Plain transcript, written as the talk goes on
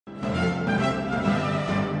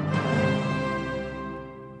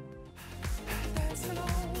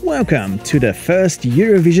Welcome to the first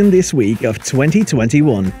Eurovision This week of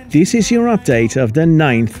 2021. This is your update of the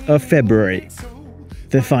 9th of February.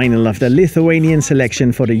 The final of the Lithuanian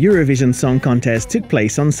selection for the Eurovision Song Contest took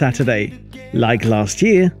place on Saturday. Like last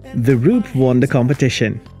year, the Roop won the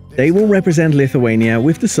competition. They will represent Lithuania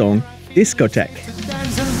with the song Discoteque.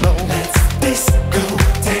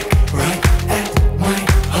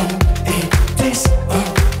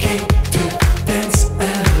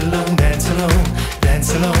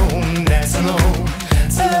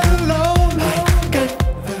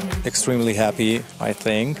 Extremely happy, I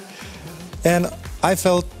think, and I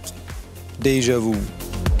felt déjà vu.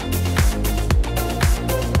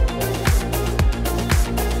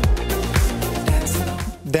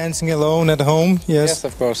 Dancing alone at home, yes. Yes,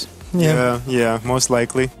 of course. Yeah, most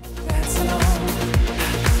likely.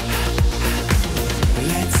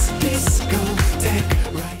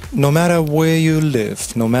 No matter where you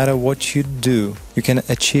live, no matter what you do, you can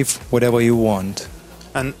achieve whatever you want.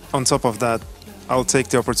 And on top of that, I'll take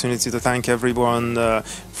the opportunity to thank everyone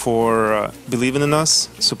for believing in us,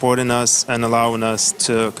 supporting us, and allowing us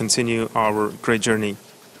to continue our great journey.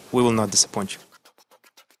 We will not disappoint you.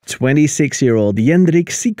 26-year-old Jendrik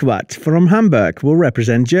Sigwart from Hamburg will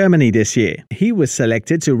represent Germany this year. He was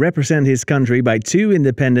selected to represent his country by 2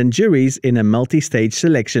 independent juries in a multi-stage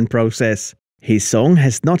selection process. His song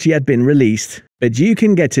has not yet been released, but you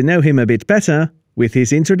can get to know him a bit better with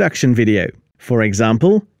his introduction video. For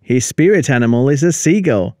example, his spirit animal is a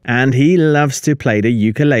seagull, and he loves to play the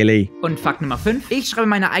ukulele. Und Fakt Nummer 5, ich schreibe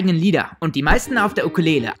meine eigenen Lieder und die meisten auf der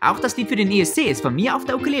Ukulele. Auch das Lied für den ESC ist von mir auf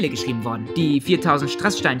der Ukulele geschrieben worden. Die 4000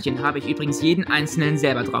 Strasssteinchen habe ich übrigens jeden einzelnen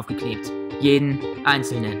selber draufgeklebt. Jeden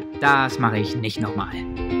einzelnen. Das mache ich nicht nochmal.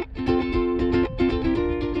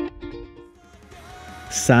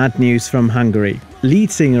 Sad news from Hungary.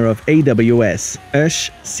 Lead singer of AWS,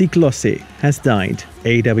 Örs Siklósi, has died.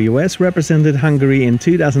 AWS represented Hungary in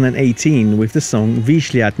 2018 with the song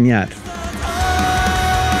Viszlát Nyár.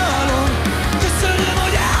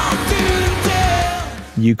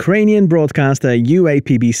 Ukrainian broadcaster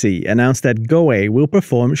UAPBC announced that Goe will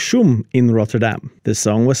perform Shum in Rotterdam. The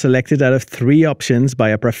song was selected out of 3 options by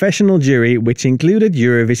a professional jury, which included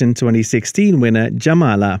Eurovision 2016 winner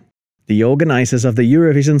Jamala. The organizers of the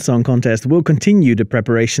Eurovision Song Contest will continue the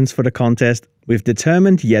preparations for the contest with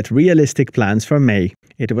determined yet realistic plans for May.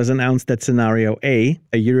 It was announced that Scenario A,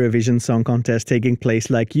 a Eurovision Song Contest taking place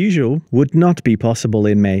like usual, would not be possible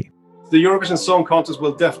in May. The Eurovision Song Contest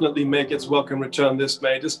will definitely make its welcome return this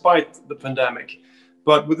May, despite the pandemic.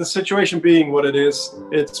 But with the situation being what it is,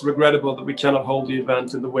 it's regrettable that we cannot hold the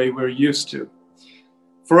event in the way we're used to.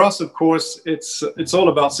 For us, of course, it's all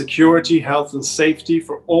about security, health and safety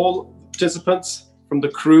for all participants, from the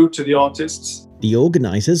crew to the artists. The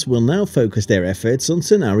organizers will now focus their efforts on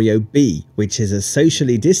Scenario B, which is a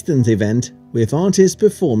socially distant event with artists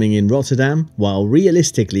performing in Rotterdam while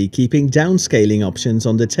realistically keeping downscaling options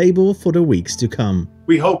on the table for the weeks to come.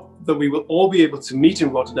 We hope that we will all be able to meet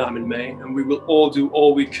in Rotterdam in May, and we will all do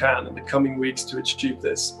all we can in the coming weeks to achieve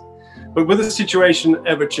this. But with the situation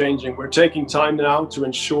ever changing, we're taking time now to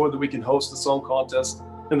ensure that we can host the song contest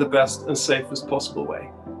in the best and safest possible way.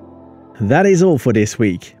 That is all for this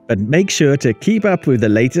week, but make sure to keep up with the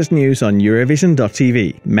latest news on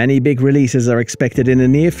Eurovision.tv. Many big releases are expected in the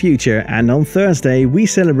near future, and on Thursday we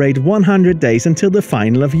celebrate 100 days until the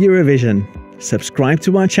final of Eurovision. Subscribe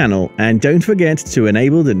to our channel and don't forget to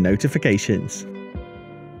enable the notifications.